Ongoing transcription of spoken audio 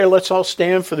Let's all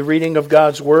stand for the reading of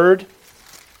God's Word.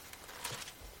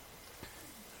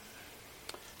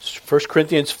 1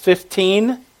 Corinthians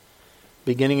 15,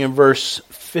 beginning in verse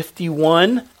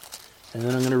 51, and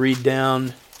then I'm going to read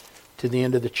down to the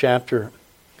end of the chapter.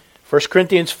 1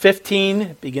 Corinthians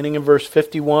 15, beginning in verse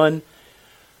 51,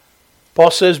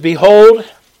 Paul says, "Behold,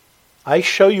 I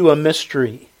show you a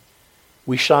mystery.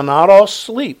 We shall not all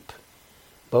sleep,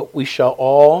 but we shall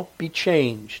all be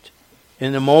changed.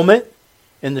 In a moment,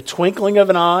 in the twinkling of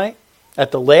an eye,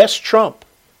 at the last trump,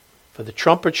 for the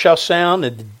trumpet shall sound,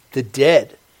 and the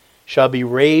dead shall be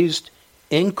raised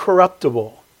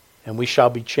incorruptible, and we shall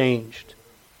be changed.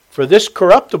 For this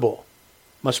corruptible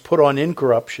must put on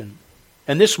incorruption,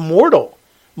 and this mortal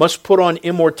must put on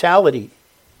immortality.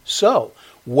 So,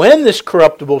 when this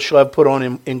corruptible shall have put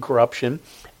on incorruption,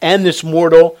 and this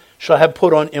mortal shall have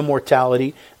put on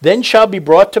immortality, then shall be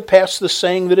brought to pass the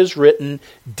saying that is written,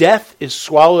 Death is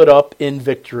swallowed up in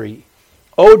victory.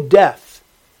 O death,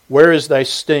 where is thy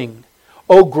sting?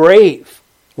 O grave,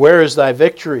 where is thy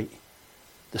victory?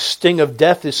 The sting of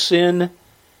death is sin,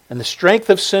 and the strength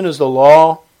of sin is the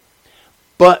law.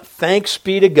 But thanks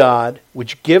be to God,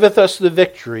 which giveth us the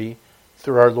victory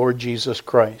through our Lord Jesus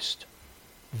Christ.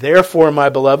 Therefore, my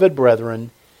beloved brethren,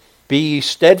 be ye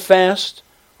steadfast,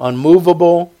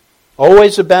 unmovable,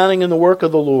 always abounding in the work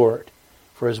of the Lord,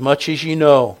 for as much as ye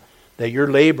know that your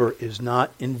labor is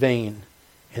not in vain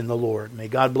in the Lord." May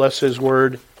God bless His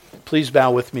word. Please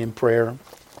bow with me in prayer.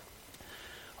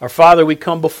 Our Father, we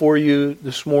come before you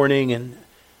this morning in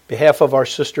behalf of our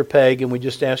sister Peg, and we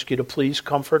just ask you to please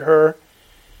comfort her,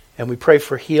 and we pray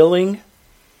for healing.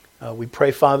 We pray,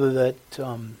 Father,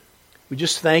 that we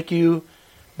just thank you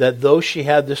that though she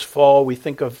had this fall, we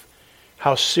think of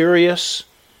how serious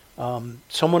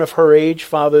someone of her age,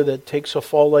 Father, that takes a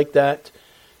fall like that.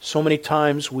 So many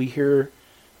times we hear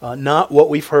not what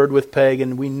we've heard with Peg,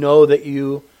 and we know that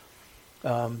you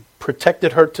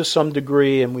protected her to some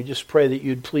degree, and we just pray that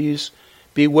you'd please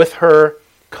be with her,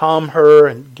 calm her,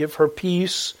 and give her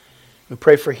peace. We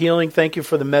pray for healing. Thank you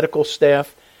for the medical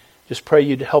staff. Just pray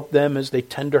you'd help them as they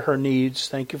tend to her needs.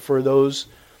 Thank you for those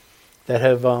that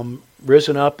have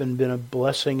risen up and been a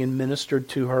blessing and ministered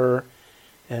to her.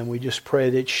 And we just pray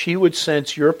that she would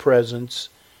sense your presence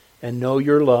and know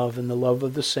your love, and the love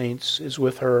of the saints is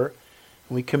with her.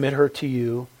 And we commit her to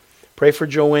you. Pray for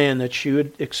Joanne that she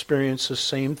would experience the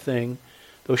same thing,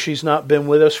 though she's not been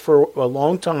with us for a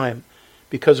long time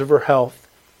because of her health.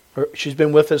 She's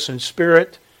been with us in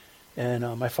spirit.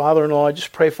 And my father-in-law, I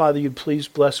just pray, Father, you'd please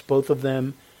bless both of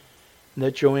them, and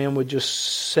that Joanne would just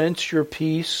sense your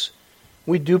peace.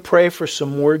 We do pray for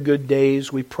some more good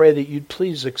days. We pray that you'd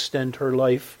please extend her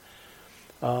life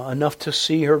enough to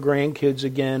see her grandkids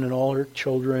again and all her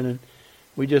children. And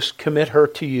we just commit her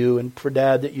to you, and for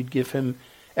Dad that you'd give him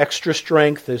extra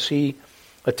strength as he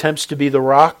attempts to be the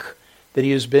rock that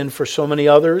he has been for so many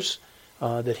others,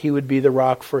 that he would be the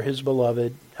rock for his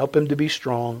beloved. Help him to be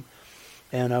strong.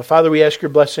 And Father, we ask your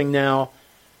blessing now.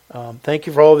 Thank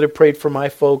you for all that have prayed for my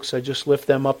folks. I just lift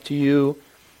them up to you.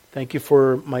 Thank you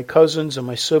for my cousins and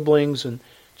my siblings and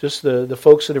just the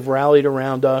folks that have rallied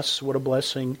around us. What a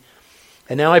blessing.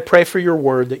 And now I pray for your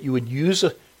word, that you would use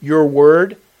your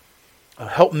word.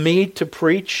 Help me to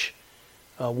preach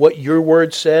what your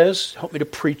word says. Help me to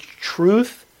preach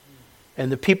truth.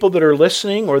 And the people that are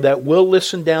listening or that will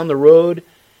listen down the road,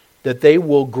 that they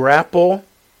will grapple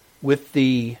with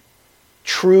the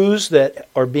truths that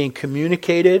are being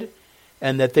communicated,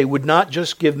 and that they would not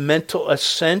just give mental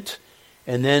assent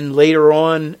and then later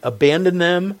on abandon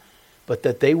them, but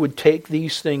that they would take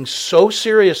these things so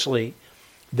seriously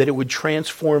that it would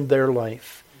transform their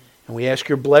life. And we ask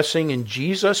your blessing in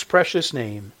Jesus' precious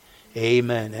name.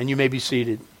 Amen. And you may be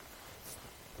seated.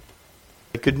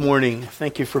 Good morning.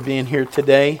 Thank you for being here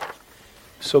today.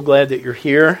 So glad that you're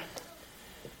here.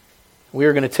 We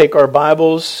are going to take our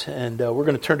Bibles and we're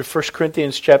going to turn to 1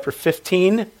 Corinthians chapter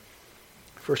 15.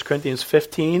 1 Corinthians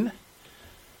 15.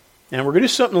 And we're going to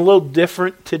do something a little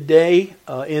different today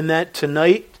in that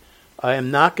tonight I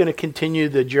am not going to continue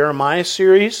the Jeremiah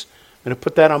series. I'm going to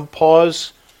put that on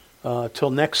pause till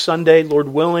next Sunday, Lord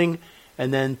willing.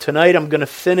 And then tonight I'm going to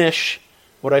finish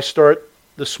what I start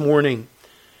this morning.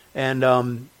 And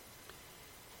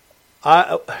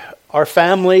our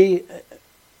family,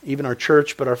 even our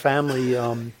church, but our family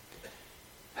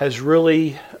has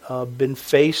really been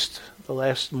faced the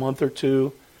last month or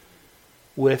two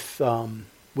with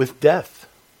death,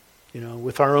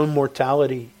 with our own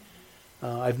mortality.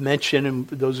 I've mentioned, and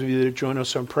those of you that join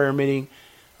us on prayer meeting,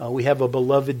 we have a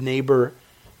beloved neighbor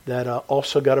that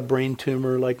also got a brain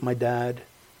tumor like my dad,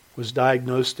 was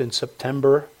diagnosed in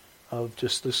September of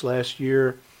just this last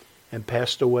year, and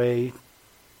passed away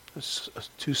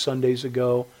 2 Sundays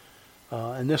ago.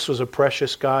 And this was a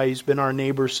precious guy. He's been our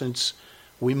neighbor since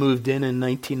we moved in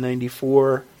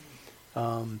 1994.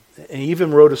 And he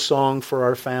even wrote a song for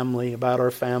our family, about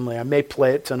our family. I may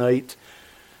play it tonight.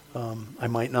 I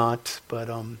might not. But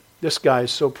this guy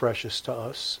is so precious to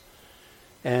us.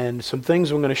 And some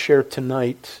things I'm going to share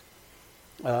tonight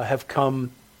have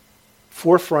come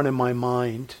forefront in my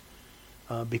mind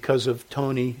because of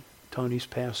Tony's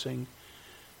passing.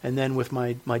 And then with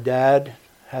my dad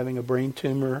having a brain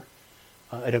tumor,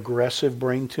 an aggressive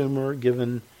brain tumor,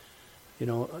 given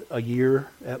a year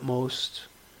at most,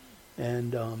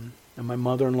 and my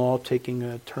mother-in-law taking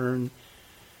a turn.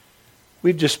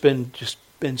 We've just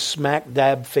been smack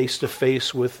dab face to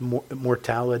face with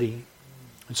mortality,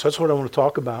 and so that's what I want to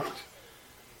talk about.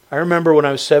 I remember when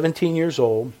I was 17 years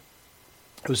old,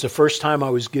 it was the first time I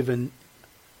was given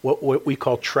what we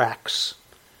call tracts.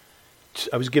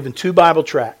 I was given 2 Bible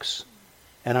tracts,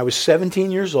 and I was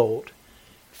 17 years old.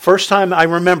 First time I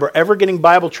remember ever getting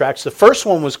Bible tracts. The first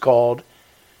one was called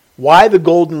 "Why the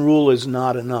Golden Rule is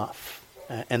Not Enough,"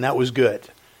 and that was good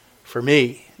for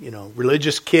me,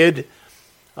 religious kid.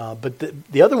 But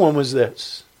the other one was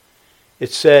this.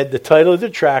 It said, the title of the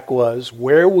tract was,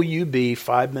 "Where Will You Be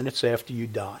 5 minutes after you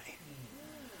die?"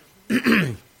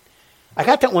 I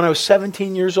got that when I was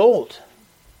 17 years old.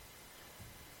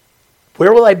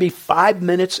 Where will I be 5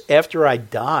 minutes after I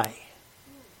die?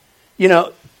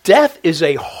 Death is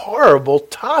a horrible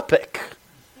topic.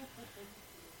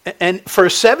 And for a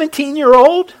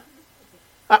 17-year-old,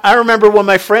 I remember when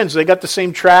my friends, they got the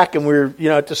same track and we were,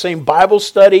 at the same Bible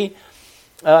study.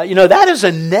 That is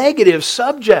a negative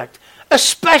subject,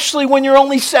 especially when you're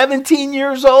only 17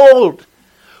 years old.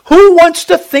 Who wants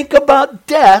to think about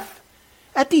death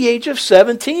at the age of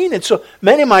 17? And so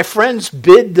many of my friends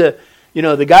bid the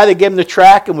guy that gave them the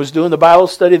track and was doing the Bible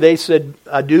study, they said,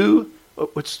 "Adieu."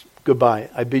 What's goodbye?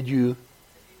 I bid you.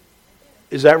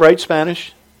 Is that right,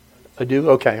 Spanish? Adieu?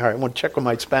 Okay, all right. I want to check with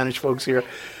my Spanish folks here.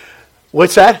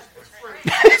 What's that?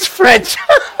 It's French.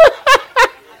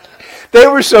 They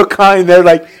were so kind. They're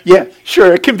like, "Yeah,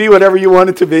 sure, it can be whatever you want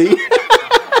it to be."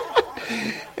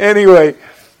 Anyway,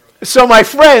 so my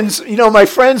friends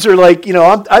are like,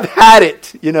 I've had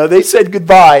it. They said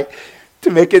goodbye to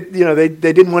make it, they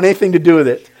didn't want anything to do with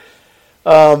it.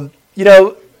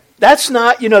 That's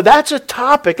not, that's a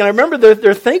topic. And I remember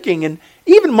their thinking, and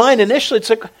even mine initially, it's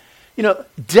like,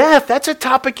 death, that's a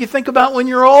topic you think about when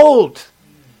you're old.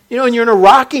 And you're in a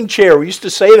rocking chair. We used to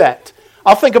say that.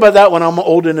 I'll think about that when I'm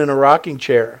old and in a rocking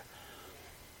chair.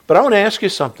 But I want to ask you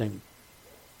something.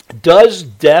 Does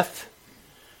death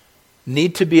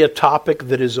need to be a topic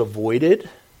that is avoided?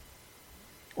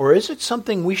 Or is it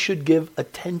something we should give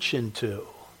attention to?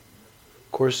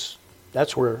 Of course,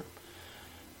 that's where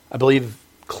I believe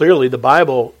clearly the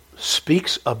Bible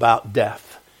speaks about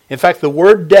death. In fact, the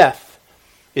word death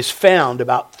is found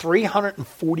about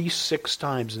 346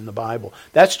 times in the Bible.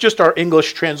 That's just our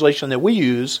English translation that we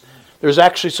use. There's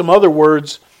actually some other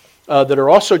words that are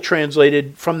also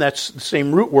translated from that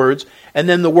same root words. And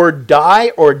then the word die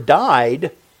or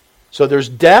died. So there's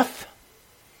death,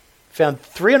 found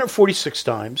 346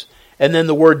 times. And then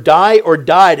the word die or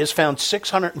died is found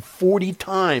 640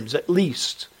 times at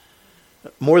least.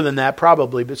 More than that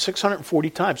probably, but 640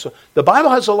 times. So the Bible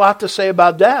has a lot to say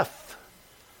about death.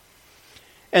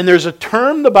 And there's a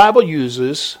term the Bible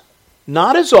uses,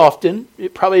 not as often,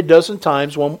 probably a dozen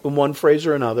times, in one phrase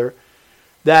or another,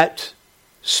 that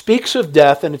speaks of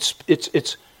death, and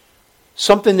it's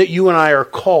something that you and I are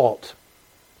called.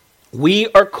 We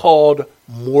are called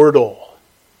mortal.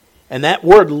 And that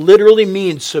word literally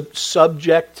means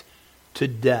subject to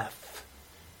death.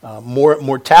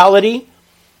 Mortality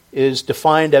is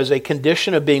defined as a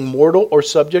condition of being mortal or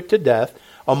subject to death.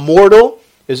 A mortal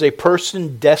is a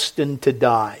person destined to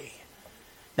die.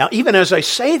 Now, even as I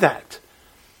say that,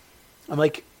 I'm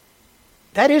like,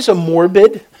 that is a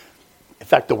morbid, in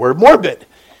fact, the word morbid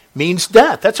means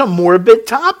death. That's a morbid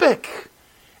topic.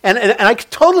 And I can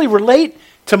totally relate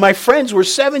to my friends. We're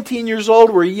 17 years old,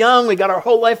 we're young, we got our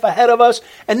whole life ahead of us,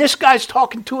 and this guy's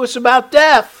talking to us about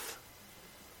death.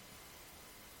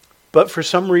 But for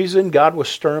some reason, God was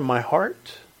stirring my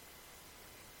heart,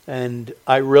 and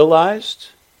I realized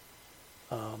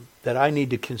that I need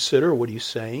to consider what he's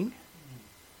saying.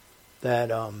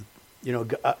 That, I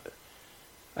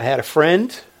had a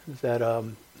friend that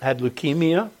had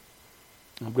leukemia.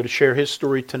 I'm going to share his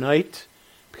story tonight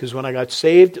because when I got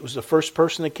saved, it was the first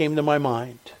person that came to my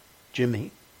mind,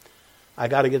 Jimmy. I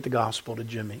got to get the gospel to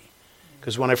Jimmy.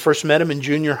 Because when I first met him in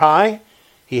junior high,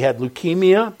 he had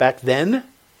leukemia back then,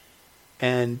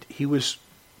 and he was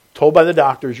told by the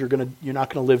doctors you're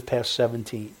not going to live past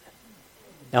 17.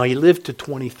 Now he lived to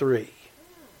 23.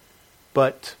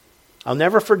 But I'll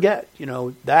never forget,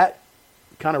 that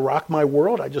kind of rocked my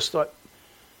world. I just thought,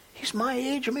 he's my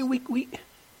age. I mean,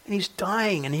 and he's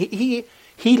dying, and he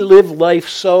lived life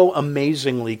so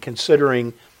amazingly,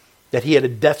 considering that he had a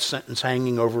death sentence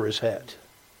hanging over his head.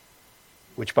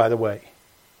 Which, by the way,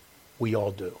 we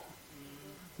all do.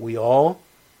 We all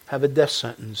have a death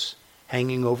sentence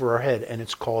hanging over our head, and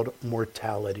it's called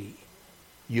mortality.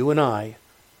 You and I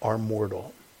are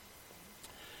mortal.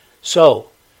 So,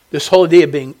 this whole idea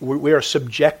of being, we are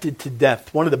subjected to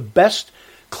death. One of the best,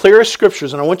 clearest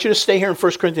scriptures, and I want you to stay here in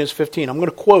 1 Corinthians 15. I'm going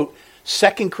to quote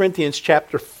 2 Corinthians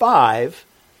chapter 5,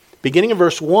 beginning in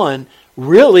verse 1,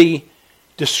 really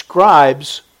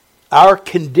describes our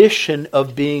condition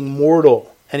of being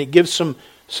mortal. And it gives some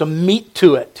meat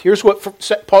to it. Here's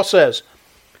what Paul says.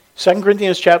 2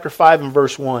 Corinthians chapter 5 and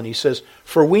verse 1. He says,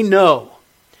 "For we know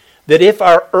that if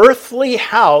our earthly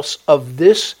house of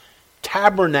this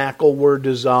tabernacle were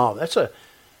dissolved." That's an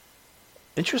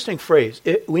interesting phrase.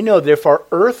 We know that if our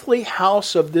earthly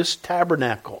house of this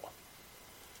tabernacle.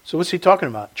 So what's he talking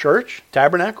about? Church?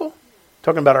 Tabernacle?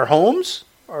 Talking about our homes?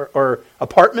 Our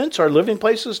apartments? Our living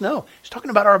places? No. He's talking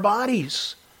about our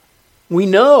bodies. We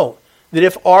know that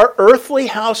if our earthly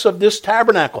house of this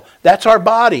tabernacle, that's our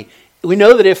body, we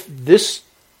know that if this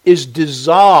is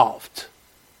dissolved,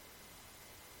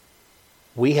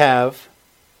 we have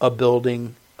a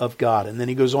building of God. And then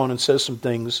he goes on and says some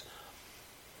things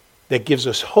that gives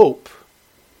us hope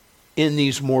in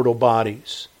these mortal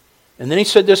bodies. And then he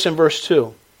said this in verse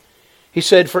 2. He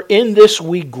said, "For in this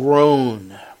we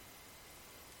groan."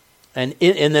 And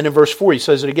then in verse 4 he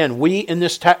says it again. We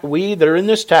that are in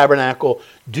this tabernacle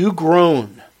do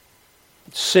groan.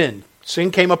 Sin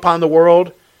came upon the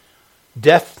world.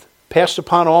 Death passed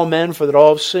upon all men, for that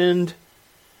all have sinned.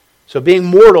 So being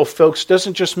mortal, folks,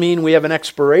 doesn't just mean we have an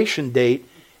expiration date.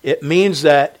 It means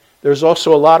that there's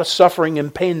also a lot of suffering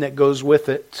and pain that goes with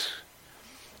it.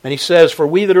 And he says, "For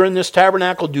we that are in this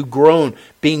tabernacle do groan,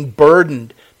 being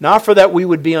burdened, not for that we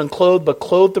would be unclothed, but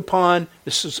clothed upon,"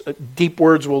 this is deep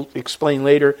words we'll explain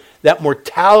later, "that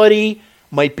mortality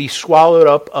might be swallowed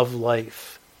up of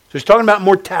life." So he's talking about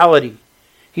mortality.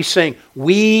 He's saying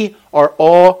we are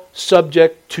all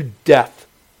subject to death.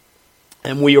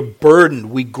 And we are burdened,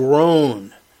 we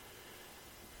groan.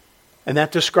 And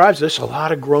that describes this, a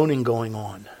lot of groaning going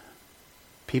on.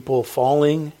 People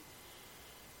falling,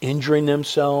 injuring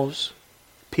themselves,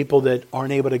 people that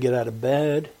aren't able to get out of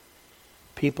bed,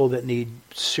 people that need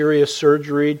serious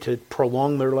surgery to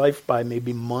prolong their life by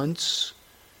maybe months.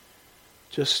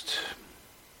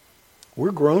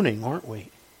 We're groaning, aren't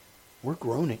we? We're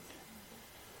groaning.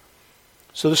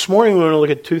 So this morning we're going to look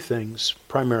at two things,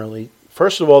 primarily.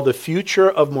 First of all, the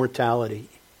future of mortality.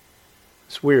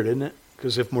 It's weird, isn't it?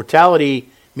 Because if mortality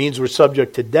means we're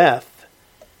subject to death,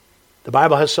 the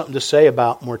Bible has something to say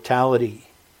about mortality.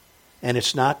 And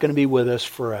it's not going to be with us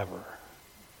forever.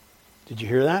 Did you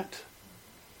hear that?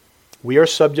 We are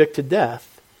subject to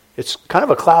death. It's kind of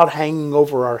a cloud hanging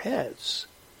over our heads.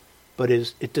 But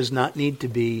it does not need to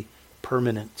be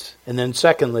permanent. And then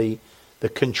secondly, the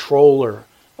controller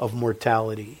of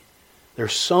mortality.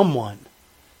 There's someone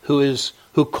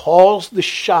who calls the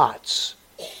shots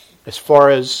as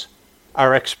far as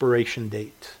our expiration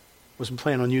date. Wasn't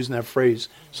planning on using that phrase.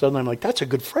 Suddenly I'm like, that's a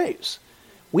good phrase.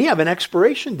 We have an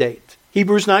expiration date.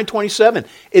 Hebrews 9:27.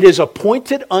 "It is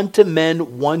appointed unto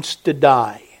men once to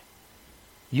die."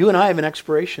 You and I have an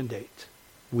expiration date.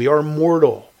 We are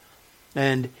mortal.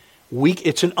 And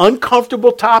it's an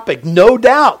uncomfortable topic, no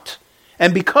doubt.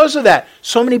 And because of that,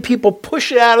 so many people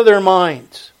push it out of their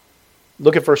minds.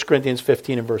 Look at 1 Corinthians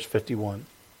 15 and verse 51.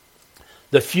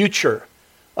 The future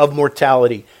of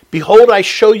mortality. "Behold, I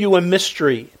show you a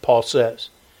mystery," Paul says.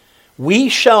 "We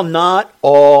shall not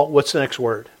all," what's the next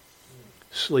word?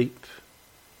 Sleep.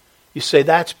 You say,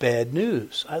 that's bad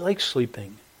news. I like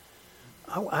sleeping.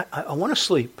 I want to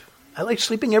sleep. I like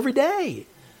sleeping every day.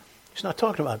 He's not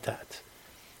talking about that.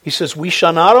 He says, "We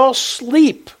shall not all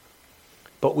sleep,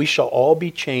 but we shall all be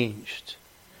changed.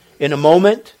 In a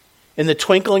moment, in the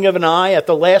twinkling of an eye, at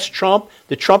the last trump,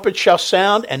 the trumpet shall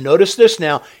sound." And notice this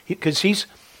now, because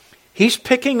he's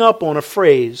picking up on a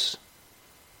phrase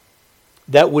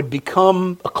that would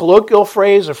become a colloquial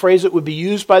phrase, a phrase that would be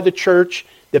used by the church,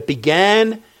 that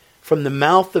began from the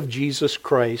mouth of Jesus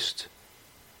Christ.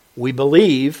 We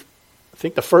believe, I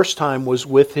think the first time was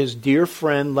with his dear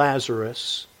friend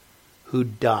Lazarus, who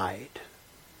died.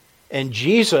 And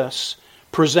Jesus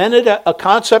presented a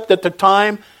concept at the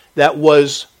time that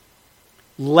was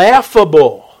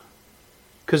laughable,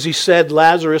 because he said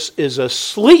Lazarus is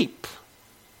asleep.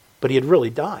 but he had really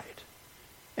died.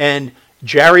 And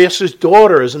Jairus'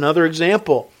 daughter is another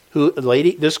example.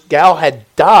 This gal had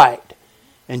died,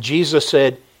 and Jesus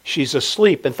said, she's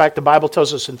asleep. In fact, the Bible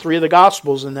tells us in 3 of the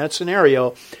Gospels in that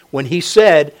scenario, when he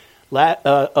said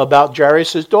about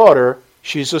Jairus' daughter,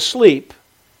 she's asleep,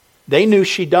 they knew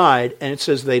she died, and it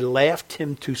says they laughed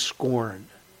him to scorn.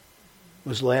 It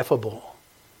was laughable.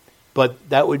 But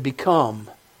that would become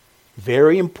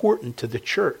very important to the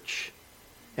church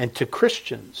and to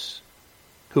Christians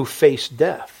who face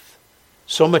death.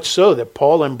 So much so that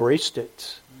Paul embraced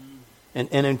it. And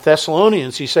in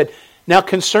Thessalonians he said, now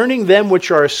concerning them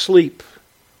which are asleep,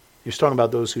 he was talking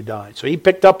about those who died. So he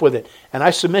picked up with it. And I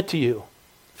submit to you,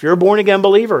 if you're a born-again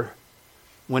believer,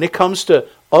 when it comes to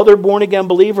other born-again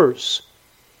believers,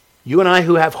 you and I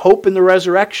who have hope in the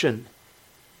resurrection,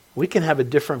 we can have a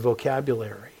different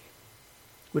vocabulary.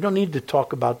 We don't need to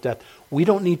talk about death. We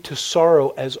don't need to sorrow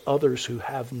as others who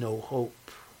have no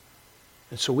hope.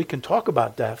 And so we can talk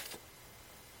about death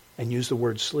and use the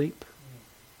word sleep.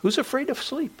 Who's afraid of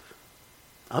sleep?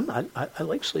 I'm not. I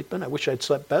like sleeping. I wish I'd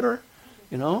slept better.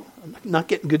 I'm not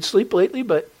getting good sleep lately,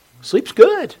 but sleep's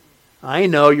good. I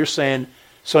know you're saying,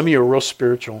 some of you are real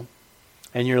spiritual,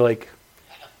 and you're like,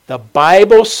 the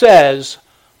Bible says,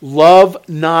 love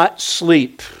not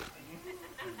sleep.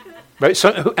 Right?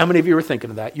 So, how many of you were thinking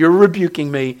of that? You're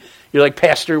rebuking me. You're like,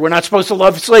 Pastor, we're not supposed to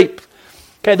love sleep.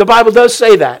 Okay, the Bible does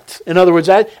say that. In other words,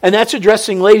 that's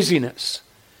addressing laziness.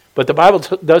 But the Bible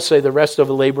does say the rest of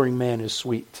a laboring man is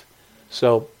sweet.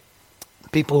 So,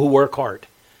 people who work hard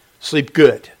sleep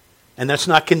good. And that's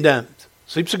not condemned.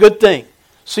 Sleep's a good thing.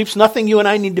 Sleep's nothing you and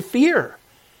I need to fear.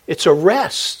 It's a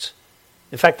rest.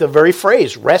 In fact, the very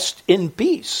phrase, rest in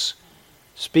peace,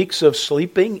 speaks of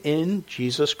sleeping in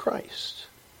Jesus Christ.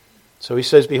 So he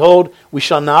says, behold, we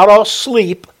shall not all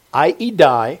sleep, i.e.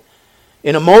 die,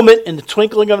 in a moment, in the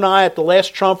twinkling of an eye, at the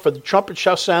last trump, for the trumpet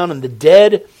shall sound, and the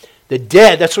dead,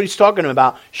 that's what he's talking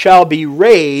about, shall be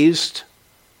raised.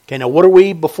 Okay, now what are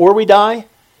we before we die?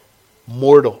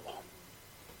 Mortal.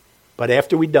 But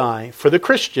after we die, for the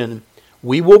Christian,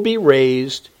 we will be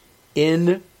raised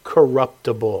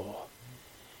incorruptible.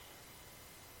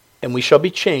 And we shall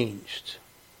be changed.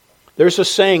 There's a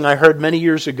saying I heard many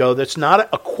years ago that's not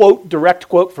a quote, direct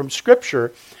quote from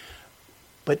Scripture,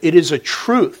 but it is a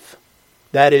truth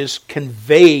that is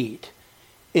conveyed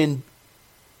in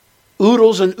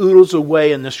oodles and oodles of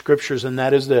way in the Scriptures, and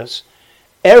that is this: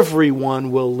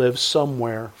 everyone will live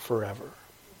somewhere forever.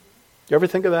 You ever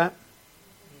think of that?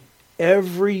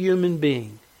 Every human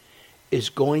being is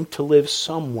going to live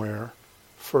somewhere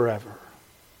forever.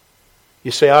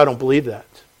 You say, I don't believe that.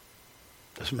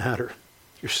 Doesn't matter.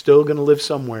 You're still going to live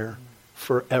somewhere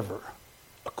forever,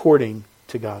 according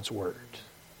to God's Word.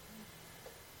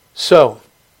 So,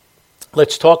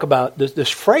 let's talk about this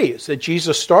phrase that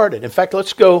Jesus started. In fact,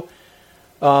 let's go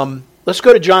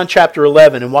to John chapter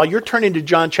 11. And while you're turning to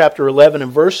John chapter 11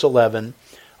 and verse 11,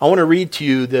 I want to read to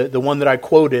you the one that I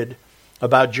quoted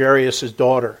about Jairus'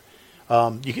 daughter.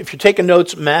 If you're taking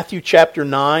notes, Matthew chapter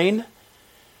 9,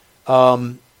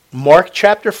 Mark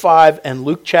chapter 5, and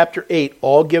Luke chapter 8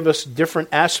 all give us different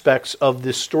aspects of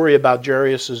this story about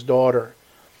Jairus' daughter.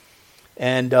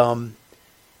 And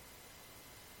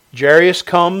Jairus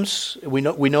comes. We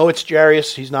know it's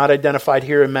Jairus. He's not identified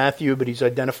here in Matthew, but he's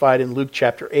identified in Luke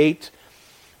chapter 8.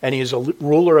 And he is a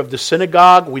ruler of the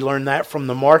synagogue. We learn that from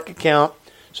the Mark account.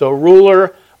 So a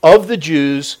ruler of the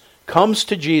Jews comes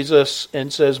to Jesus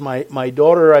and says, my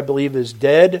daughter, I believe, is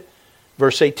dead.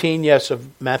 Verse 18, yes, of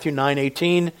Matthew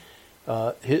 9:18.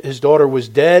 His daughter was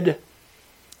dead.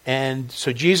 And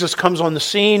so Jesus comes on the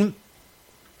scene,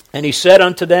 and he said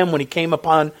unto them when he came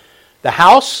upon the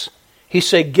house, he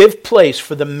said, give place,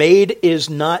 for the maid is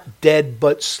not dead,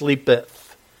 but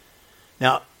sleepeth.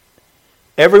 Now,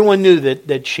 everyone knew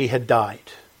that she had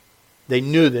died. They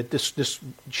knew that this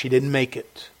she didn't make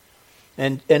it.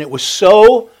 And it was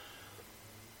so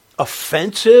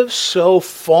offensive, so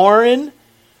foreign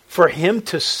for him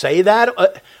to say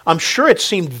that. I'm sure it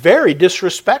seemed very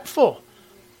disrespectful.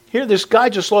 Here, this guy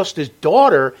just lost his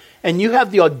daughter, and you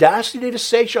have the audacity to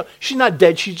say she's not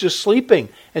dead, she's just sleeping.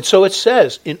 And so it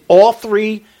says in all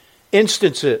three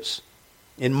instances,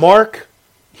 in Mark,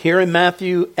 here in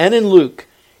Matthew, and in Luke,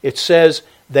 it says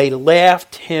they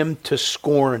laughed him to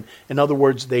scorn. In other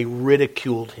words, they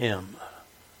ridiculed him.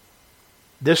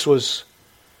 This was,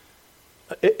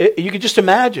 you could just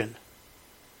imagine.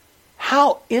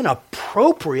 How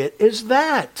inappropriate is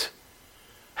that?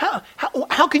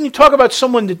 How can you talk about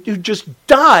someone who just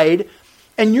died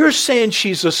and you're saying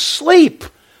she's asleep?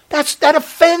 That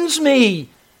offends me.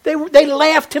 They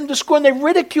laughed him to scorn. They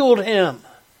ridiculed him.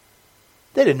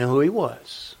 They didn't know who he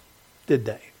was, did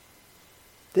they?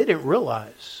 They didn't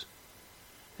realize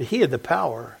that he had the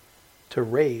power to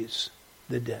raise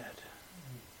the dead.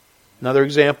 Another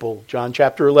example, John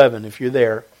chapter 11, if you're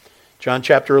there. John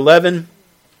chapter 11,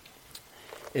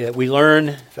 we learn,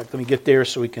 in fact, let me get there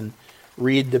so we can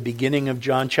read the beginning of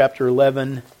John chapter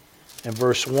 11 and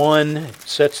verse 1. It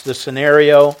sets the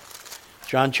scenario.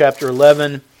 John chapter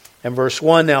 11 and verse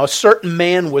 1. Now a certain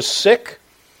man was sick,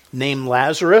 named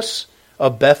Lazarus,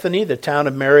 of Bethany, the town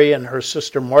of Mary and her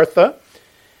sister Martha.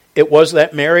 It was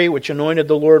that Mary which anointed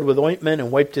the Lord with ointment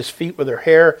and wiped his feet with her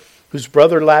hair, whose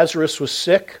brother Lazarus was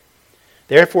sick.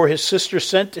 Therefore his sister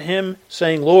sent to him,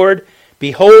 saying, Lord,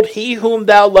 behold, he whom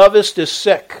thou lovest is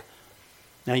sick.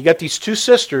 Now you got these two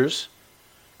sisters,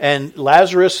 and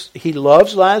Lazarus, he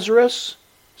loves Lazarus.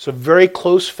 It's a very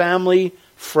close family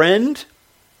friend.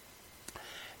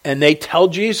 And they tell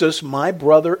Jesus, my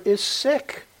brother is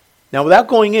sick. Now without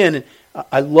going in,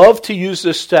 I love to use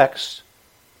this text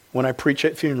when I preach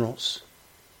at funerals.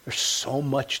 There's so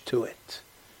much to it.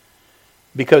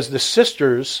 Because the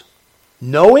sisters,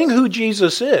 knowing who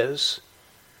Jesus is,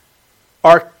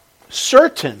 are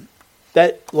certain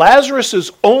that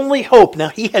Lazarus' only hope, now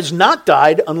he has not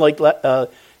died, unlike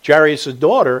Jairus'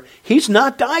 daughter, he's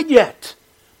not died yet,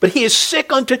 but he is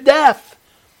sick unto death.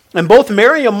 And both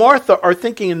Mary and Martha are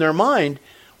thinking in their mind,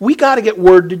 we got to get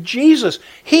word to Jesus.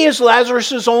 He is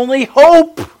Lazarus' only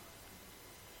hope.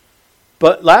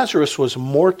 But Lazarus was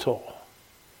mortal.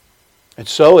 And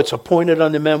so it's appointed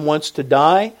unto men once to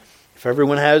die.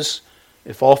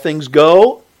 If all things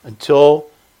go until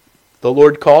the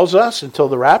Lord calls us, until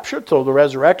the rapture, until the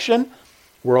resurrection,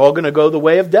 we're all going to go the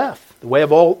way of death, the way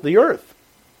of all the earth.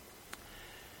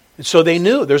 And so they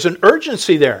knew there's an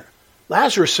urgency there.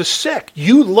 Lazarus is sick.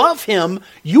 You love him.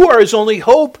 You are his only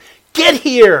hope. Get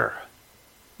here.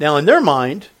 Now in their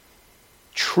mind,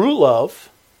 true love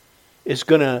is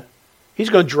he's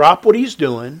going to drop what he's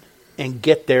doing and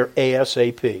get there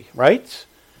ASAP, right?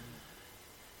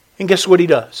 And guess what he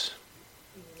does?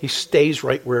 He stays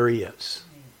right where he is.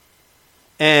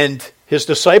 And his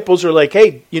disciples are like,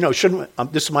 hey, shouldn't we?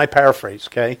 This is my paraphrase,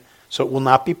 okay? So it will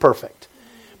not be perfect.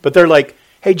 But they're like,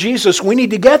 hey, Jesus, we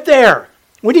need to get there.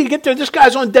 We need to get there. This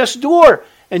guy's on death's door.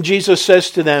 And Jesus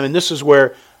says to them, and this is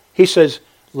where he says,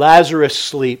 Lazarus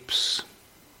sleeps.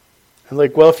 And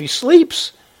like, well, if he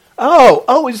sleeps,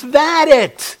 is that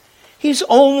it? He's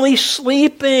only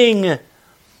sleeping.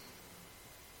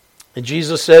 And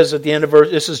Jesus says at the end of verse,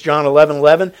 this is John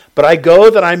 11:11, but I go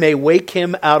that I may wake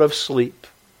him out of sleep.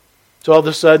 So all of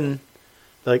a sudden,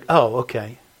 like,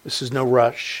 okay, this is no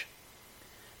rush.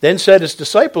 Then said his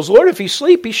disciples, Lord, if he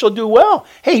sleep, he shall do well.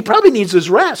 Hey, he probably needs his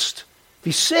rest. If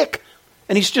he's sick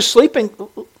and he's just sleeping,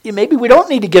 maybe we don't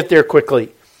need to get there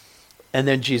quickly. And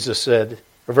then Jesus said,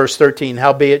 verse 13,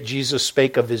 howbeit Jesus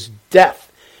spake of his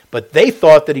death, but they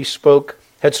thought that he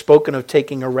had spoken of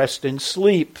taking a rest in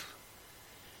sleep.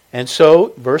 And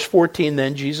so, verse 14,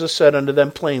 then Jesus said unto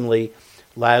them plainly,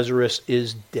 Lazarus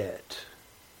is dead.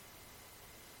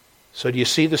 So do you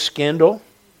see the scandal?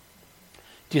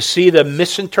 Do you see the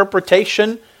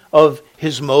misinterpretation of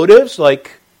his motives,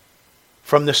 like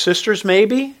from the sisters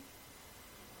maybe?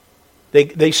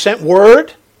 They sent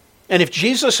word, and if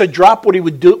Jesus had dropped what he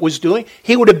was doing,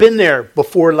 he would have been there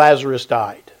before Lazarus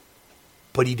died.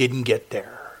 But he didn't get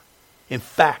there. In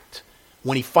fact,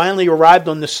 when he finally arrived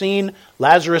on the scene,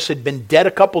 Lazarus had been dead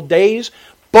a couple days.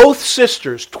 Both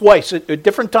sisters, twice at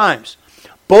different times,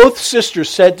 both sisters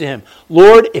said to him,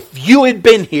 Lord, if you had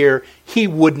been here, he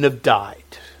wouldn't have died.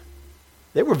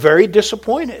 They were very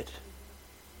disappointed.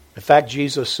 In fact,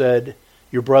 Jesus said,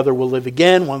 your brother will live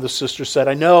again. One of the sisters said,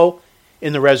 I know,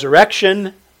 in the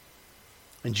resurrection.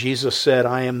 And Jesus said,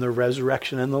 I am the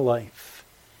resurrection and the life.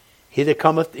 He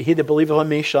that believeth on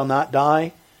me shall not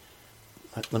die.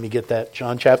 Let me get that.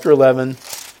 John chapter 11.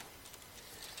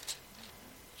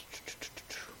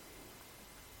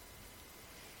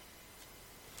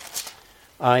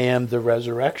 I am the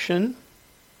resurrection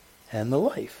and the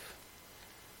life.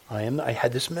 I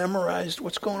had this memorized.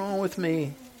 What's going on with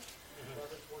me?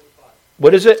 11:25.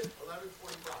 What is it?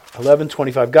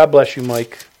 11:25. God bless you,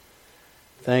 Mike.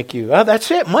 Thank you.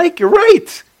 That's it, Mike. You're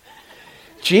right.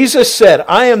 Jesus said,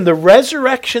 I am the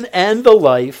resurrection and the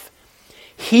life.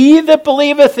 He that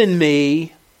believeth in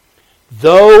me,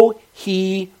 though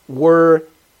he were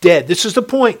dead. This is the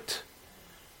point.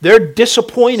 They're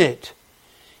disappointed.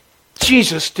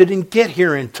 Jesus didn't get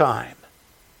here in time.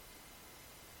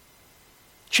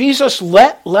 Jesus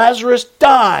let Lazarus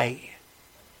die.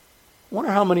 I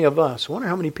wonder how many of us, I wonder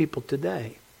how many people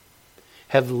today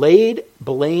have laid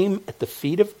blame at the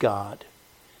feet of God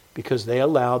because they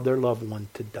allowed their loved one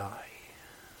to die.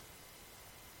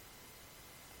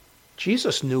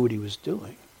 Jesus knew what he was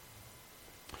doing.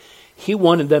 He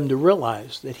wanted them to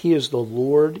realize that he is the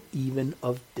Lord even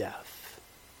of death.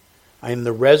 I am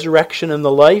the resurrection and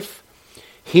the life.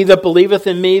 He that believeth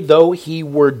in me, though he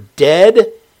were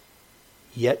dead,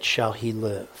 yet shall he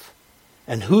live.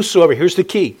 And whosoever, here's the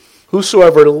key,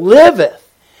 whosoever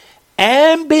liveth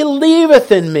and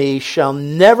believeth in me shall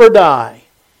never die.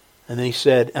 And then he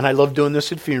said, and I love doing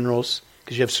this at funerals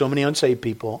because you have so many unsaved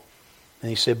people.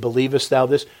 And he said, believest thou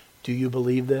this? Do you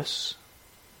believe this?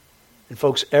 And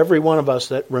folks, every one of us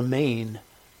that remain,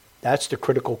 that's the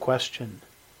critical question.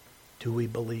 Do we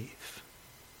believe?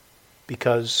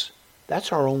 Because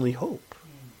that's our only hope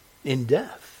in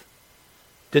death.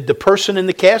 Did the person in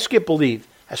the casket believe?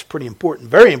 That's pretty important,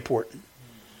 very important.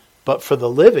 But for the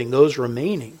living, those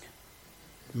remaining.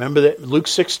 Remember that Luke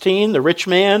 16, the rich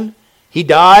man, he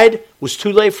died, was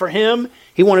too late for him.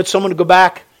 He wanted someone to go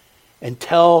back and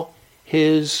tell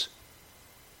his,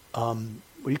 what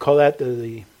do you call that?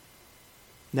 The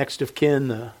next of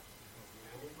kin,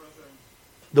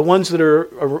 the ones that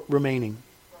are remaining.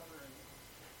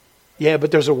 Yeah,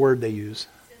 but there's a word they use.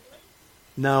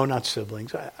 No, not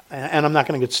siblings. And I'm not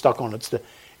going to get stuck on it.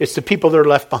 It's the people that are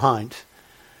left behind.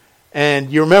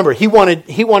 And you remember, he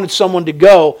wanted someone to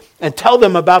go and tell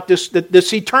them about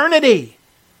this eternity.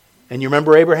 And you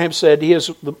remember Abraham said, he is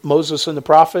Moses and the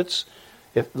prophets.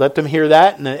 Let them hear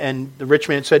that. And the rich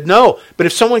man said, no. But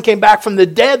if someone came back from the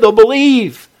dead, they'll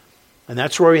believe. And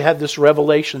that's where we have this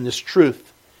revelation, this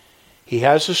truth. He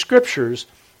has the scriptures.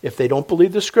 If they don't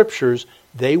believe the scriptures,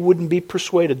 they wouldn't be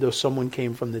persuaded though someone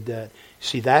came from the dead.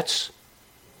 See, that's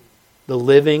the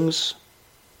living's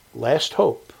last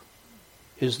hope,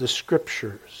 is the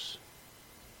scriptures.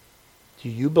 Do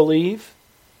you believe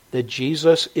that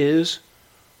Jesus is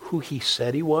who he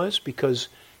said he was? Because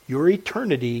your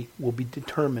eternity will be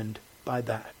determined by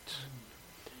that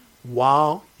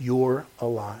while you're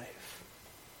alive.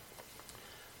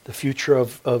 The future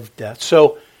of death.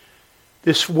 So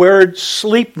this word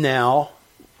sleep now,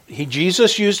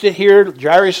 Jesus used it here,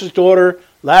 Jairus' daughter,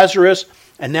 Lazarus,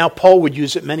 and now Paul would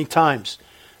use it many times.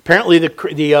 Apparently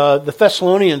the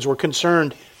Thessalonians were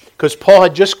concerned because Paul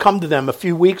had just come to them a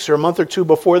few weeks or a month or two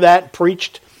before that,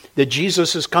 preached that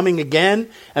Jesus is coming again,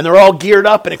 and they're all geared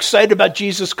up and excited about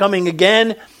Jesus coming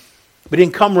again, but he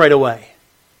didn't come right away.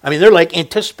 I mean, they're like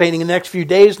anticipating the next few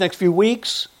days, next few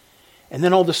weeks, and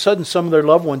then all of a sudden some of their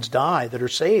loved ones die that are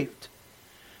saved.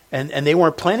 And they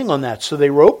weren't planning on that. So they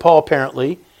wrote Paul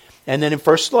apparently, and then in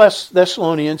 1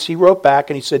 Thessalonians he wrote back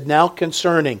and he said, now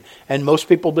concerning, and most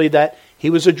people believe that, he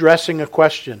was addressing a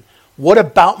question. What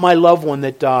about my loved one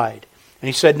that died? And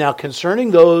he said, now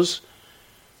concerning those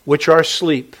which are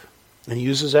asleep, and he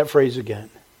uses that phrase again.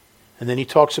 And then he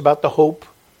talks about the hope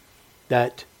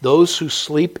that those who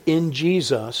sleep in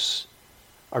Jesus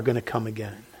are going to come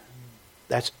again.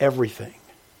 That's everything.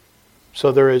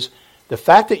 So there is the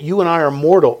fact that you and I are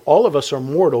mortal, all of us are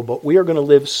mortal, but we are going to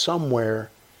live somewhere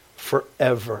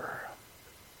forever.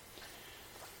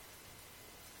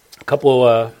 A couple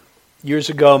of years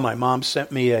ago, my mom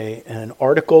sent me an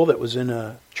article that was in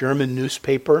a German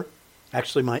newspaper.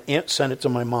 Actually, my aunt sent it to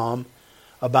my mom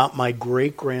about my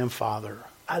great-grandfather.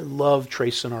 I love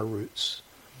tracing our roots.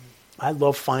 I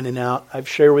love finding out. I've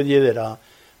shared with you that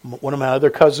one of my other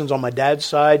cousins on my dad's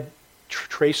side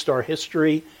traced our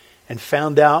history and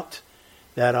found out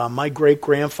that my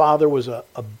great-grandfather was a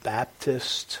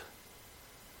Baptist.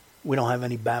 We don't have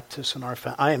any Baptists in our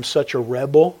family. I am such a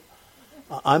rebel.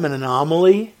 I'm an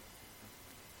anomaly.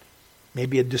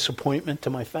 Maybe a disappointment to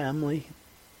my family.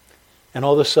 And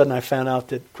all of a sudden I found out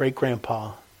that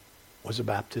great-grandpa was a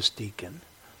Baptist deacon.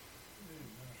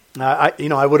 I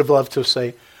would have loved to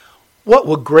say, what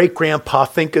would great-grandpa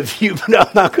think of you? But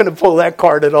I'm not going to pull that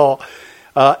card at all.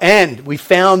 And we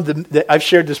found, I've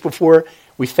shared this before,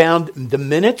 we found the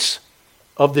minutes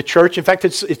of the church. In fact,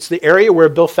 it's the area where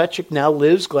Bill Fetchick now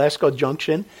lives, Glasgow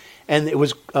Junction. And it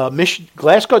was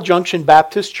Glasgow Junction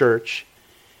Baptist Church.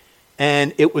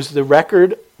 And it was the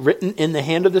record written in the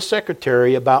hand of the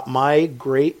secretary about my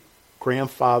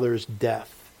great-grandfather's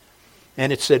death.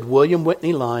 And it said, William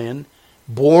Whitney Lyon,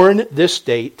 born this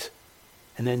date,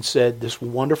 and then said this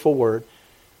wonderful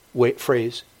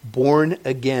phrase, born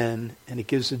again, and it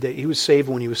gives the date. He was saved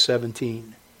when he was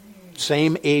 17.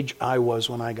 Same age I was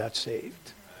when I got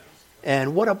saved.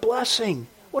 And what a blessing.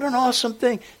 What an awesome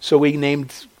thing. So we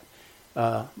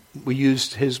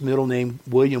used his middle name,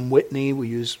 William Whitney. We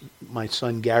used my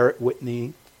son, Garrett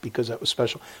Whitney, because that was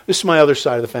special. This is my other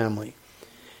side of the family.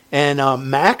 And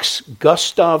Max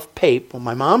Gustav Pape, on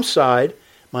my mom's side,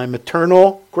 my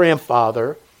maternal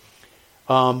grandfather,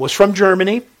 was from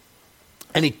Germany,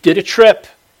 and he did a trip.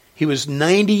 He was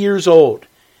 90 years old,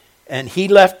 And he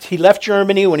left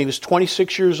Germany when he was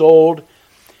 26 years old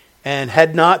and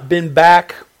had not been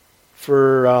back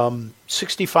for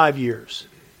 65 years.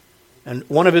 And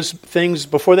one of his things,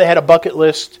 before they had a bucket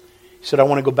list, he said, I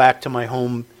want to go back to my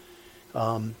home.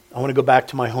 I want to go back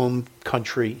to my home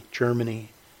country, Germany.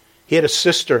 He had a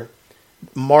sister,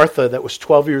 Martha, that was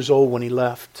 12 years old when he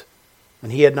left.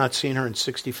 And he had not seen her in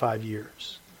 65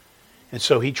 years. And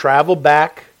so he traveled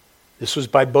back. This was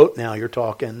by boat now, you're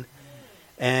talking.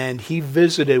 And he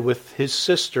visited with his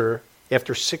sister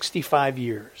after 65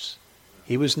 years.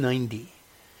 He was 90.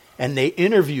 And they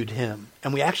interviewed him.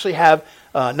 And we actually have,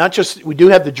 we do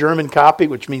have the German copy,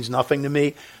 which means nothing to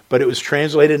me, but it was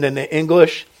translated into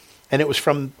English. And it was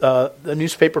from the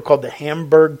newspaper called the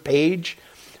Hamburg Page.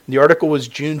 The article was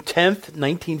June 10th,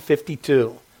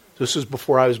 1952. This was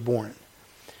before I was born.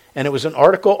 And it was an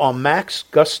article on Max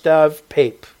Gustav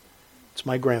Pape. It's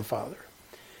my grandfather.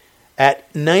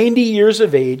 At 90 years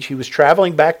of age, he was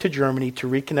traveling back to Germany to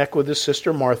reconnect with his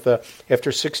sister Martha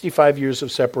after 65 years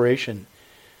of separation.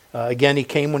 Again, he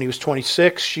came when he was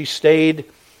 26. She stayed,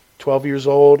 12 years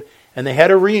old. And they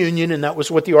had a reunion, and that was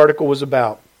what the article was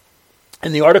about.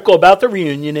 And the article about the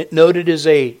reunion, it noted his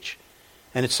age.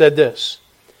 And it said this: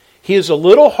 he is a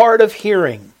little hard of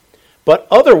hearing, but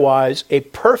otherwise a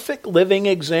perfect living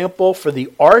example for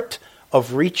the art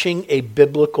of reaching a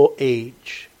biblical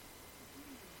age.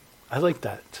 I like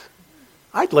that.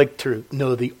 I'd like to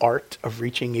know the art of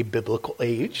reaching a biblical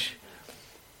age.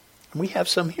 And we have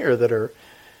some here that are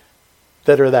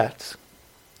that.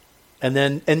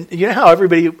 And you know how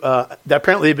everybody, that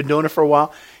apparently they've been doing it for a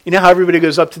while. You know how everybody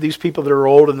goes up to these people that are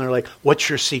old and they're like, what's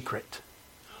your secret?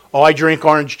 Oh, I drink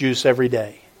orange juice every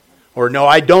day. Or no,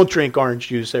 I don't drink orange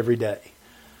juice every day.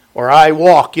 Or I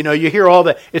walk. You know, you hear all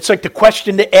that. It's like the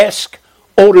question to ask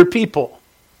older people.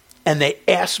 And they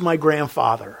asked my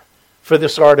grandfather for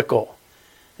this article.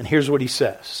 And here's what he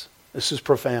says. This is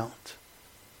profound,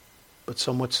 but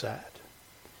somewhat sad.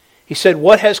 He said,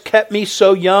 what has kept me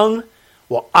so young?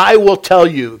 Well, I will tell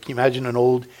you. Can you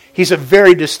imagine he's a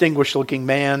very distinguished looking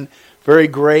man, very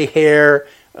gray hair.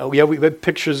 We have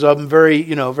pictures of him,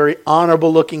 very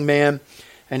honorable looking man.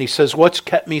 And he says, what's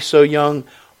kept me so young?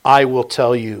 I will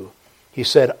tell you. He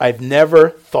said, I've never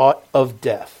thought of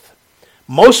death.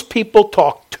 Most people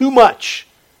talk too much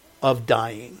of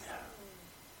dying.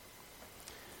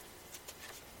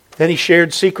 Then he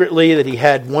shared secretly that he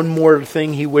had one more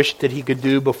thing he wished that he could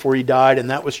do before he died, and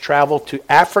that was travel to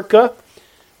Africa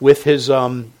with his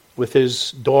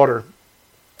daughter,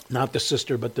 not the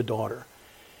sister, but the daughter.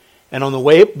 And on the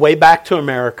way back to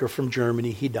America from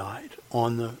Germany, he died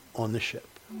on the ship.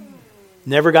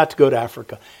 Never got to go to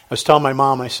Africa. I was telling my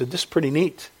mom, I said, this is pretty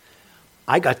neat.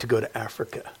 I got to go to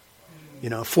Africa. You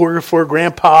know, for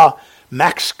Grandpa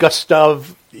Max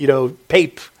Gustav,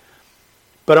 Pape.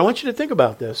 But I want you to think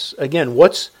about this. Again,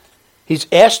 he's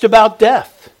asked about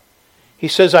death. He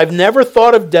says, I've never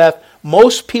thought of death.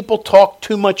 Most people talk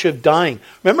too much of dying.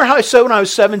 Remember how I said when I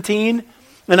was 17,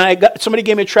 and somebody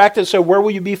gave me a tract that said, where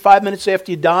will you be 5 minutes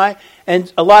after you die?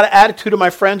 And a lot of attitude of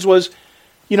my friends was,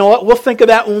 you know what, we'll think of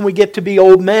that when we get to be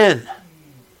old men.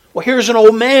 Well, here's an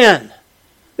old man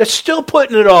that's still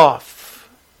putting it off.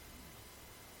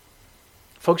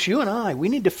 Folks, you and I, we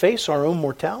need to face our own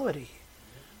mortality.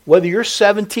 Whether you're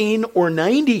 17 or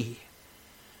 90,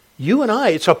 you and I,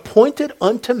 it's appointed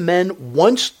unto men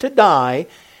once to die,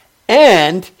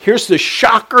 and here's the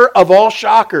shocker of all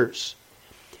shockers.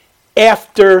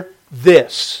 After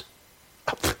this.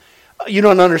 You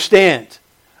don't understand.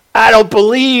 I don't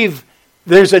believe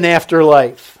there's an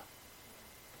afterlife.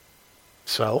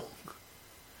 So,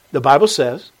 the Bible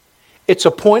says, it's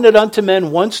appointed unto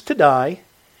men once to die,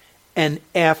 and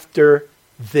after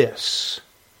this.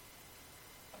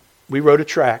 We wrote a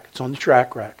track. It's on the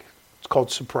track rack. It's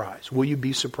called Surprise. Will you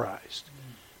be surprised?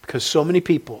 Because so many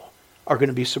people are going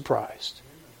to be surprised.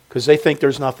 Because they think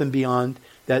there's nothing beyond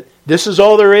that. This is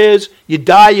all there is. You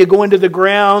die, you go into the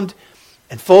ground.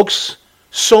 And folks,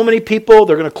 so many people,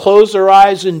 they're going to close their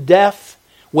eyes in death.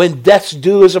 When death's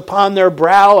dew is upon their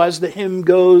brow, as the hymn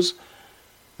goes,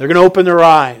 they're going to open their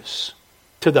eyes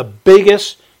to the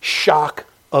biggest shock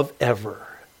of ever.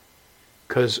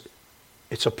 Because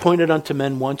it's appointed unto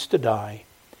men once to die.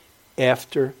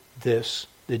 After this,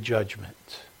 the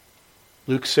judgment.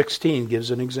 Luke 16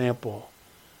 gives an example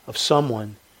of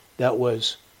someone that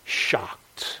was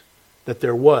shocked that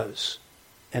there was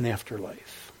an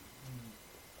afterlife.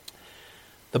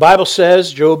 The Bible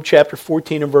says, Job chapter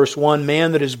 14 and verse 1,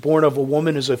 man that is born of a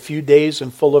woman is a few days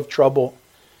and full of trouble.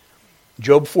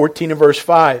 Job 14 and verse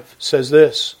 5 says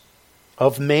this,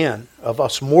 of man, of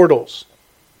us mortals,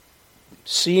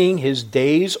 seeing his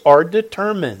days are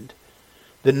determined,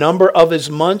 The number of his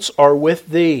months are with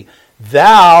thee.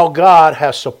 Thou, God,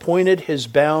 hast appointed his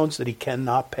bounds that he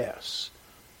cannot pass.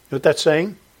 You know what that's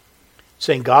saying? It's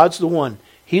saying God's the one.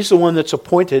 He's the one that's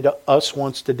appointed us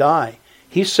once to die.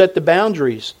 He set the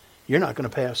boundaries. You're not going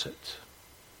to pass it.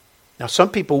 Now, some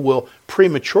people will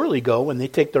prematurely go when they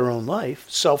take their own life,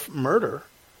 self-murder.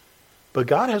 But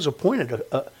God has appointed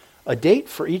a date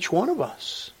for each one of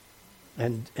us.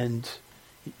 And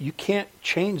you can't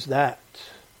change that.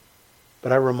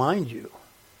 But I remind you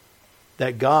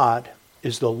that God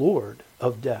is the Lord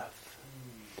of death.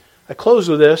 I close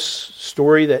with this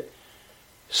story that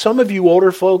some of you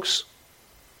older folks,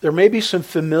 there may be some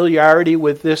familiarity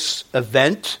with this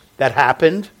event that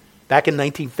happened back in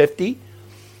 1950.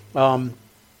 And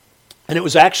it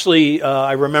was actually,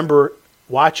 I remember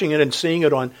watching it and seeing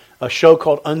it on a show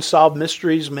called Unsolved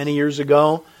Mysteries many years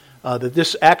ago, that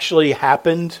this actually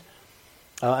happened.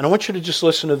 And I want you to just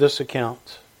listen to this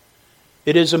account.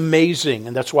 It is amazing,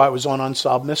 and that's why it was on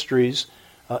Unsolved Mysteries.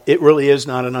 It really is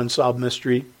not an unsolved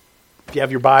mystery. If you have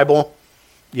your Bible,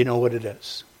 you know what it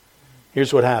is.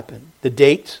 Here's what happened. The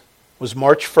date was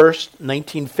March 1st,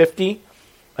 1950,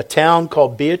 a town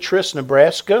called Beatrice,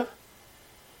 Nebraska.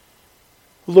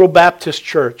 A little Baptist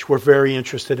church. We're very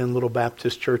interested in little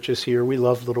Baptist churches here. We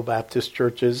love little Baptist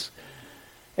churches.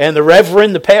 And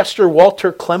the pastor,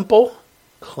 Walter Klempel,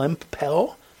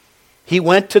 he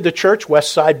went to the church,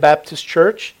 Westside Baptist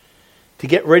Church, to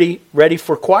get ready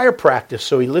for choir practice.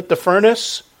 So he lit the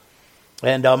furnace,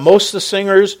 and most of the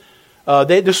singers,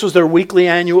 this was their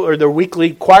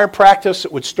weekly choir practice.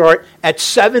 It would start at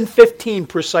 7:15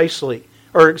 precisely,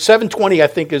 or 7:20, I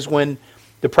think, is when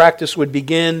the practice would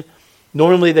begin.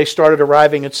 Normally, they started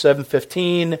arriving at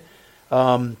 7:15.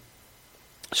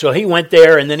 So he went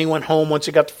there, and then he went home once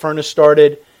he got the furnace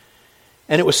started.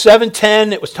 And it was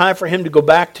 7:10. It was time for him to go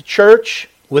back to church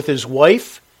with his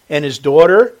wife and his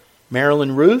daughter,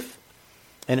 Marilyn Ruth.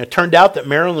 And it turned out that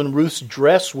Marilyn Ruth's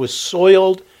dress was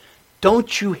soiled.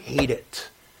 Don't you hate it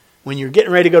when you're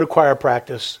getting ready to go to choir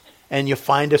practice and you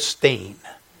find a stain?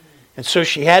 And so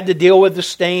she had to deal with the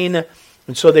stain.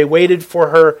 And so they waited for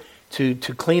her to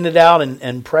clean it out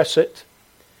and press it.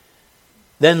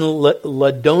 Then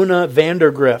LaDonna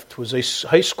Vandergrift was a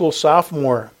high school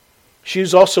sophomore. She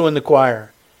was also in the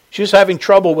choir. She was having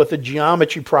trouble with a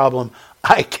geometry problem.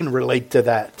 I can relate to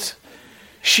that.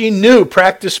 She knew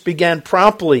practice began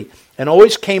promptly and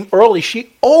always came early.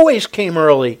 She always came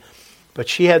early. But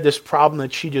she had this problem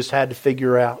that she just had to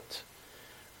figure out.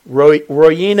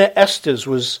 Royina Estes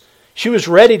was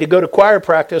ready to go to choir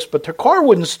practice, but her car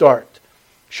wouldn't start.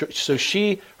 So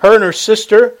her and her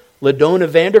sister, LaDonna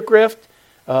Vandergrift,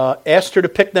 asked her to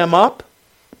pick them up.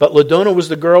 But LaDonna was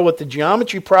the girl with the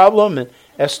geometry problem, and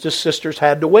Estes' sisters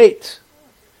had to wait.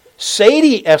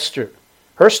 Sadie Esther,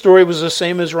 her story was the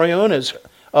same as Royina's.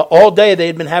 All day they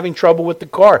had been having trouble with the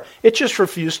car. It just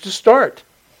refused to start.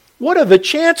 What are the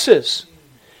chances?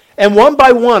 And one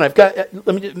by one,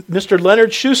 Mr.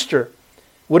 Leonard Schuster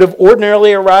would have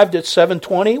ordinarily arrived at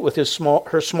 7:20 with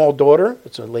her small daughter.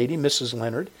 It's a lady, Mrs.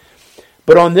 Leonard.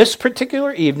 But on this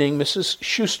particular evening,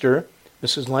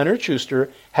 Mrs. Leonard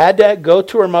Schuster, had to go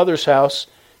to her mother's house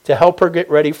to help her get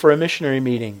ready for a missionary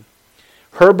meeting.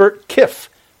 Herbert Kiff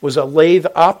was a lathe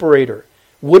operator.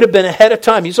 Would have been ahead of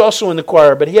time. He's also in the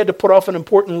choir, but he had to put off an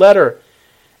important letter.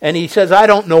 And he says, I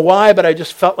don't know why, but I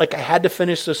just felt like I had to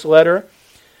finish this letter.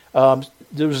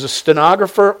 There was a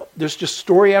stenographer. There's just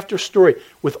story after story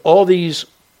with all these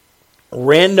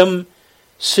random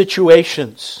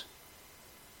situations.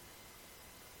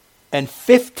 And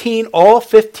all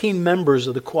 15 members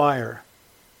of the choir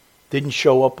didn't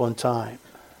show up on time.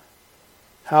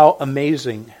 How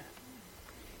amazing.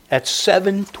 At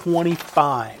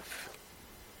 7:25,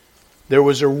 there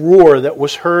was a roar that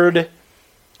was heard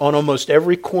on almost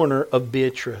every corner of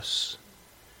Beatrice.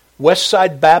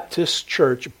 Westside Baptist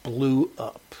Church blew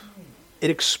up.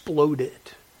 It exploded.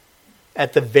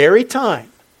 At the very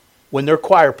time when their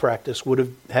choir practice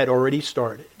had already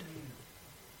started.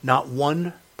 Not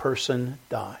one person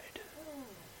died.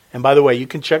 And by the way, you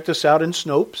can check this out in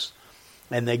Snopes.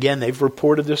 And again, they've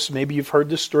reported this. Maybe you've heard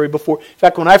this story before. In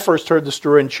fact, when I first heard the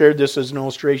story and shared this as an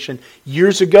illustration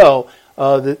years ago,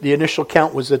 the initial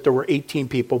count was that there were 18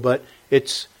 people. But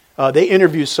they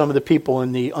interviewed some of the people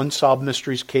in the Unsolved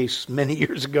Mysteries case many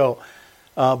years ago.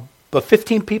 But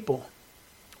 15 people,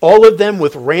 all of them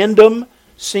with random,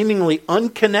 seemingly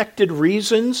unconnected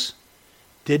reasons,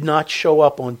 did not show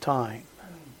up on time.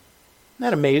 Isn't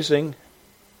that amazing?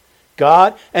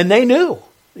 God, and they knew.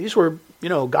 These were,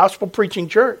 gospel preaching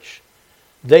church.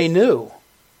 They knew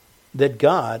that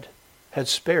God had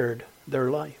spared their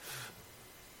life.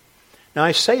 Now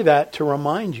I say that to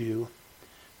remind you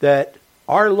that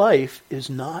our life is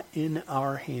not in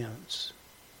our hands.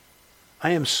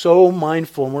 I am so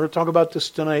mindful, and we're going to talk about this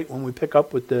tonight when we pick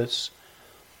up with this.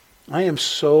 I am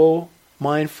so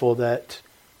mindful that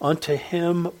unto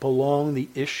him belong the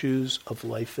issues of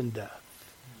life and death.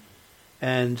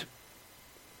 And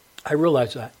I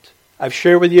realize that. I've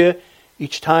shared with you,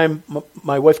 each time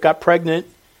my wife got pregnant,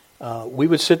 we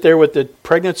would sit there with the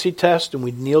pregnancy test and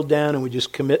we'd kneel down and we'd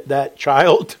just commit that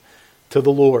child to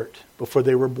the Lord before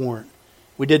they were born.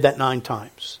 We did that 9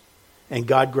 times. And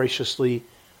God graciously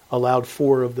allowed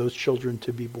 4 of those children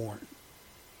to be born.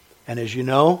 And as you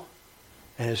know,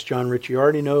 and as John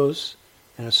Ricciardi knows,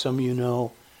 and as some of you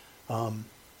know,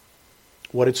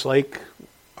 what it's like,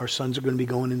 our sons are going to be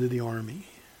going into the Army.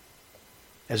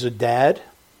 As a dad,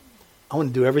 I want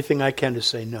to do everything I can to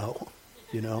say no,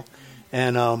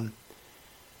 And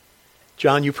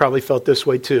John, you probably felt this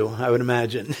way too, I would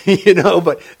imagine,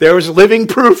 but there was living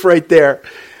proof right there.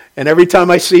 And every time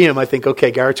I see him, I think,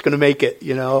 okay, Garrett's going to make it,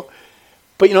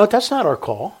 But that's not our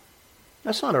call.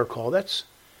 That's not our call.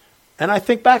 And I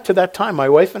think back to that time, my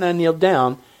wife and I kneeled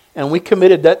down, and we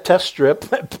committed that test strip,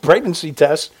 that pregnancy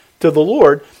test, to the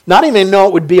Lord. Not even know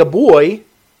it would be a boy. In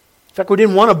fact, we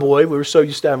didn't want a boy. We were so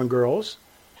used to having girls.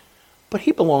 But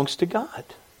he belongs to God.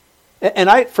 And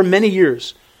I, for many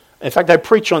years, in fact, I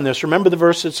preach on this. Remember the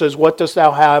verse that says, what dost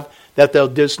thou have that thou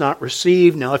didst not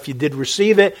receive? Now, if you did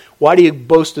receive it, why do you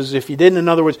boast as if you didn't? In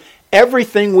other words,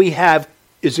 everything we have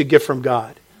is a gift from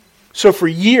God. So for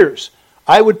years,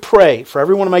 I would pray for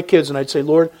every one of my kids, and I'd say,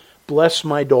 Lord, bless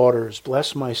my daughters,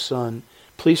 bless my son.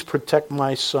 Please protect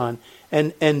my son.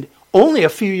 And only a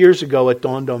few years ago, it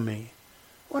dawned on me,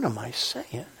 what am I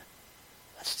saying?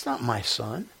 That's not my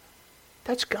son.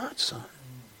 That's God's son.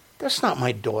 That's not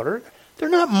my daughter. They're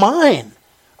not mine.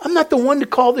 I'm not the one to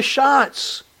call the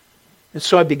shots. And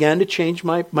so I began to change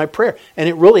my prayer. And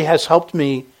it really has helped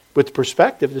me with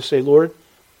perspective to say, Lord,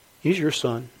 he's your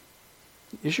son.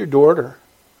 He's your daughter.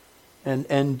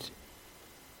 And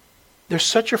there's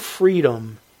such a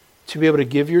freedom to be able to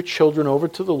give your children over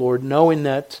to the Lord, knowing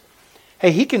that,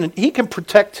 hey, he can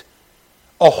protect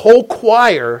a whole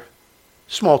choir,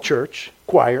 small church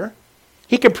choir.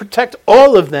 He can protect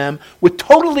all of them with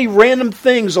totally random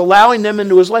things, allowing them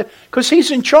into his life, because he's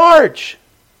in charge.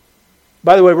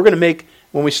 By the way, we're going to make,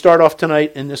 when we start off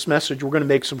tonight in this message, we're going to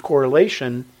make some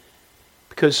correlation,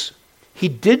 because he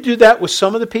did do that with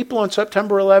some of the people on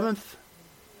September 11th,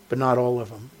 but not all of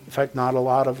them. In fact, not a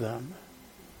lot of them.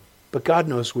 But God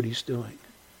knows what he's doing.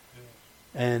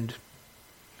 And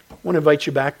I want to invite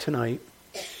you back tonight,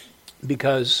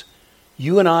 because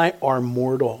you and I are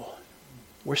mortal.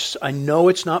 I know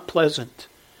it's not pleasant,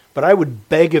 but I would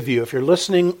beg of you, if you're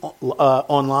listening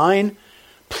online,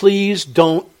 please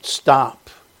don't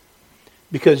stop.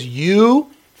 Because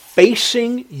you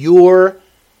facing your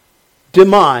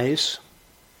demise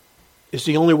is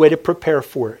the only way to prepare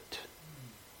for it.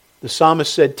 The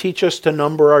psalmist said, teach us to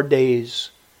number our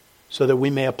days so that we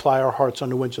may apply our hearts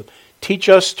unto wisdom. Teach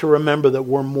us to remember that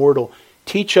we're mortal.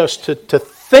 Teach us to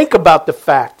think about the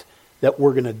fact that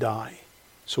we're going to die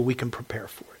so we can prepare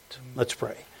for it. Let's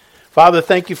pray. Father,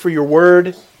 thank you for your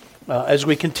word. As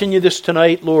we continue this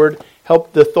tonight, Lord,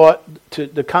 help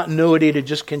the continuity to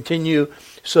just continue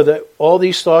so that all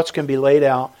these thoughts can be laid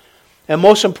out. And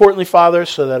most importantly, Father,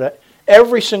 so that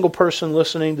every single person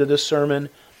listening to this sermon,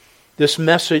 this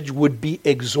message would be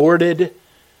exhorted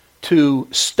to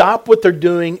stop what they're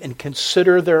doing and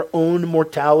consider their own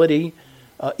mortality,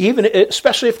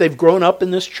 especially if they've grown up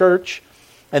in this church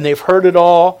and they've heard it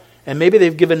all, and maybe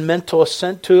they've given mental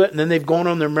assent to it, and then they've gone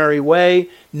on their merry way,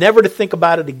 never to think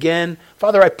about it again.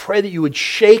 Father, I pray that you would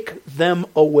shake them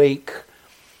awake,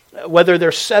 whether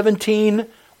they're 17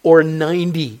 or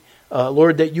 90.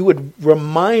 Lord, that you would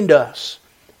remind us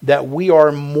that we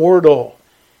are mortal,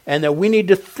 and that we need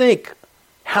to think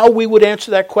how we would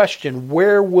answer that question,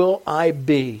 where will I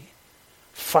be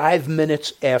 5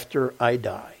 minutes after I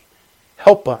die?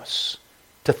 Help us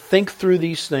to think through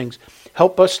these things.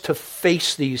 Help us to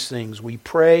face these things. We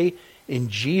pray in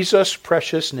Jesus'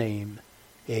 precious name.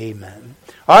 Amen.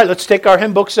 All right, let's take our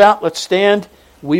hymn books out. Let's stand.